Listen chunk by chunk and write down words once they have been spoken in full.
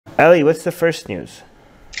Ali, what's the first news?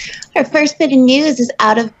 Our first bit of news is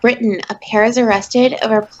out of Britain. A pair is arrested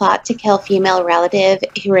over plot to kill female relative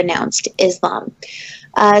who renounced Islam.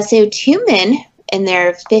 So 2 men in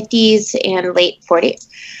their 50s and late 40s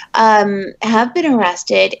have been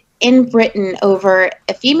arrested in Britain over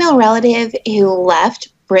a female relative who left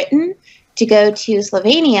Britain to go to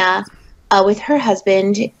Slovenia with her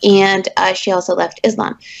husband, and she also left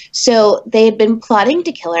Islam. So they had been plotting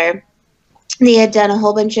to kill her. They had done a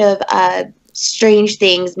whole bunch of strange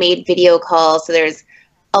things, made video calls, so there's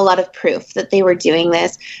a lot of proof that they were doing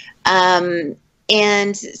this.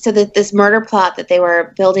 And so that this murder plot that they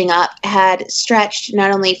were building up had stretched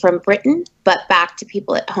not only from Britain, but back to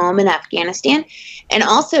people at home in Afghanistan, and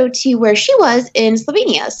also to where she was in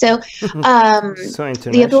Slovenia. So,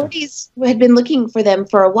 the authorities had been looking for them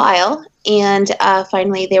for a while, and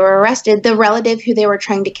finally they were arrested. The relative who they were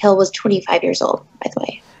trying to kill was 25 years old, by the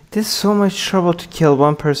way. There's so much trouble to kill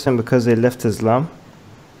one person because they left Islam?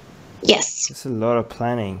 Yes. It's a lot of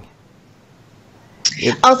planning.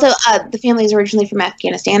 Also, the family is originally from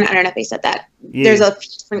Afghanistan. I don't know if I said that. Yeah. There's a few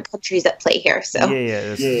different countries that play here. So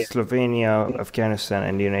Slovenia, Afghanistan,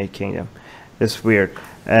 and the United Kingdom. It's weird.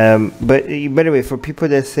 But anyway, for people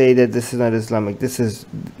that say that this is not Islamic, this is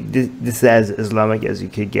as Islamic as you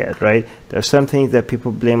could get, right? There are some things that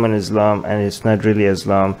people blame on Islam, and it's not really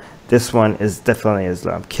Islam. This one is definitely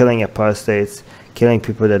Islam. Killing apostates, killing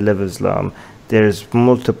people that live Islam. There's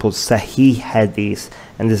multiple Sahih hadiths,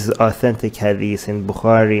 and this is authentic hadith in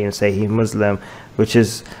Bukhari and Sahih Muslim, which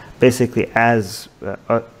is basically as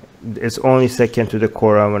it's only second to the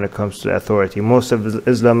Quran when it comes to authority. Most of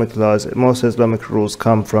Islamic laws, most Islamic rules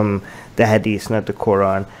come from the hadith, not the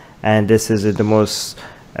Quran, and this is the most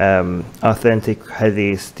authentic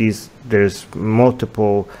hadith. There's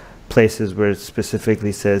multiple places where it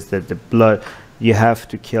specifically says that the blood, you have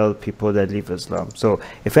to kill people that leave Islam. So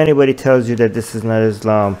if anybody tells you that this is not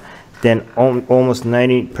Islam, then almost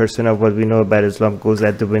 90% of what we know about Islam goes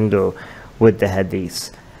out the window with the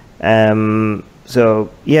hadith. So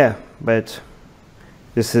yeah, but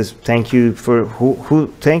this is thank you for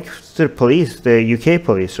thanks to the police, the UK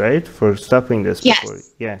police, right, for stopping this. Yes. Before.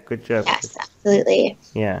 Yeah, good job. Yes, absolutely.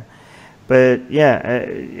 Yeah, but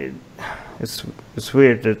yeah. It's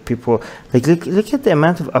weird that people like look at the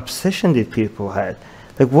amount of obsession that people had.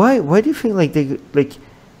 Like why do you feel like they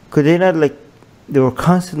could they not they were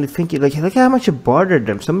constantly thinking like how much it bothered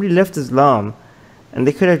them? Somebody left Islam, and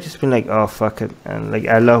they could have just been like, oh fuck it, and like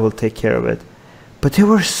Allah will take care of it. But they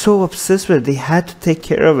were so obsessed with it, they had to take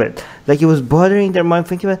care of it. Like it was bothering their mind,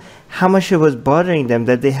 thinking about how much it was bothering them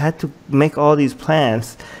that they had to make all these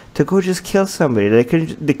plans to go just kill somebody. They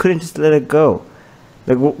couldn't just let it go.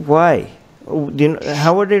 Like why? Do you know,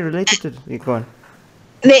 how were they related to it? Go on.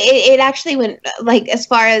 It actually went like as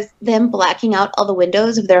far as them blacking out all the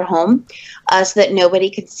windows of their home so that nobody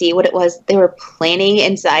could see what it was they were planning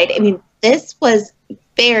inside. I mean, this was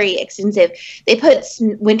very extensive. They put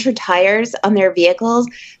winter tires on their vehicles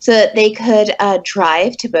so that they could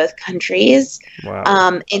drive to both countries.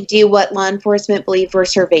 Wow. And do what law enforcement believed were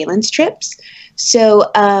surveillance trips.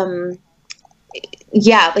 So,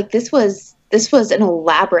 yeah, like this was an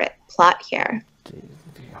elaborate plot here.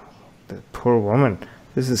 The poor woman.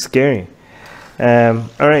 This is scary. All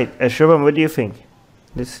right, Shobhan, what do you think?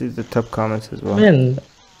 This is the top comments as well. I mean,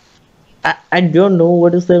 I don't know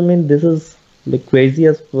what to say. I mean, this is like crazy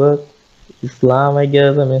as fuck. Islam, I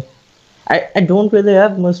guess. I mean, I don't really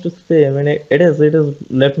have much to say. I mean, it is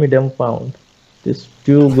left me dumbfounded. This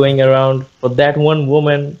two going around for that one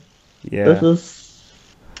woman. Yeah.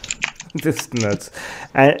 This is nuts.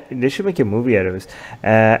 They should make a movie out of this.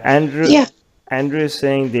 Andrew. Yeah. Andrew is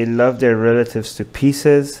saying they love their relatives to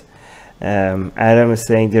pieces. Adam is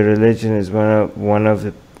saying their religion is one of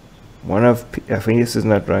I think this is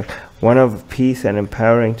not right. One of peace and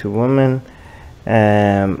empowering to women.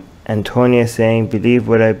 Antonia saying believe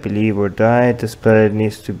what I believe or die. This planet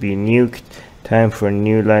needs to be nuked. Time for a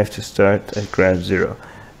new life to start at ground zero.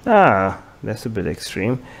 Ah, that's a bit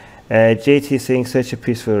extreme. JT is saying such a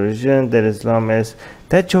peaceful religion that Islam is.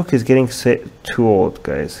 That joke is getting too old,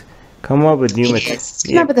 guys. Come up with new material.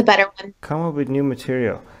 Come up with a better one. Come up with new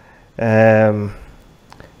material.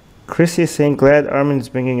 Chrissy is saying glad Armin is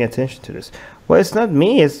bringing attention to this. Well, it's not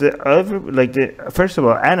me. It's first of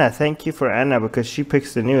all, Anna. Thank you for Anna because she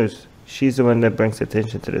picks the news. She's the one that brings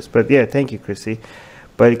attention to this. But yeah, thank you, Chrissy.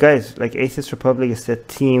 But guys, like Atheist Republic is a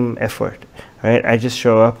team effort. Right? I just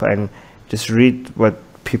show up and just read what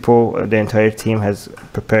the entire team has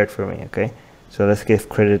prepared for me. Okay, so let's give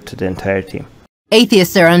credit to the entire team.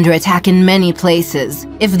 Atheists are under attack in many places.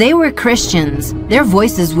 If they were Christians, their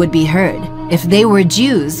voices would be heard. If they were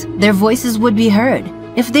Jews, their voices would be heard.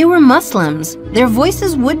 If they were Muslims, their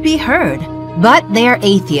voices would be heard. But they are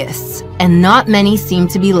atheists, and not many seem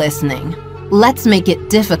to be listening. Let's make it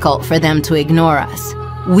difficult for them to ignore us.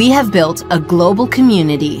 We have built a global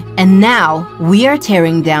community, and now we are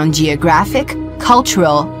tearing down geographic,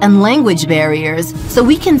 cultural, and language barriers so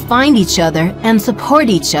we can find each other and support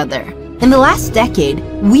each other. In the last decade,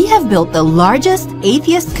 we have built the largest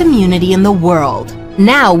atheist community in the world.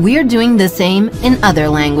 Now we're doing the same in other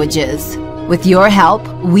languages. With your help,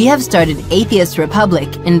 we have started Atheist Republic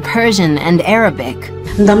in Persian and Arabic.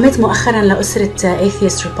 انضميت مؤخرا لأسرة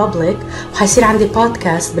Atheist Republic وحيصير عندي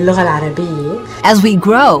بودكاست باللغة العربية. As we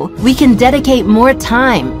grow, we can dedicate more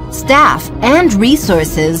time, staff, and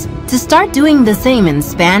resources to start doing the same in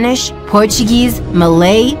Spanish, Portuguese,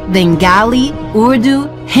 Malay, Bengali, Urdu,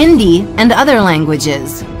 Hindi, and other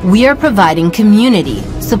languages. We are providing community,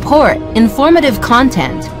 support, informative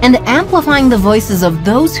content, and amplifying the voices of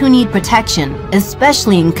those who need protection,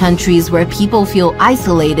 especially in countries where people feel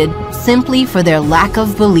isolated simply for their lack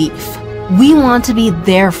of belief. We want to be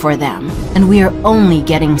there for them, and we are only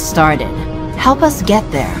getting started. Help us get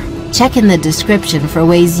there. Check in the description for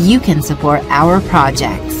ways you can support our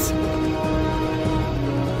projects.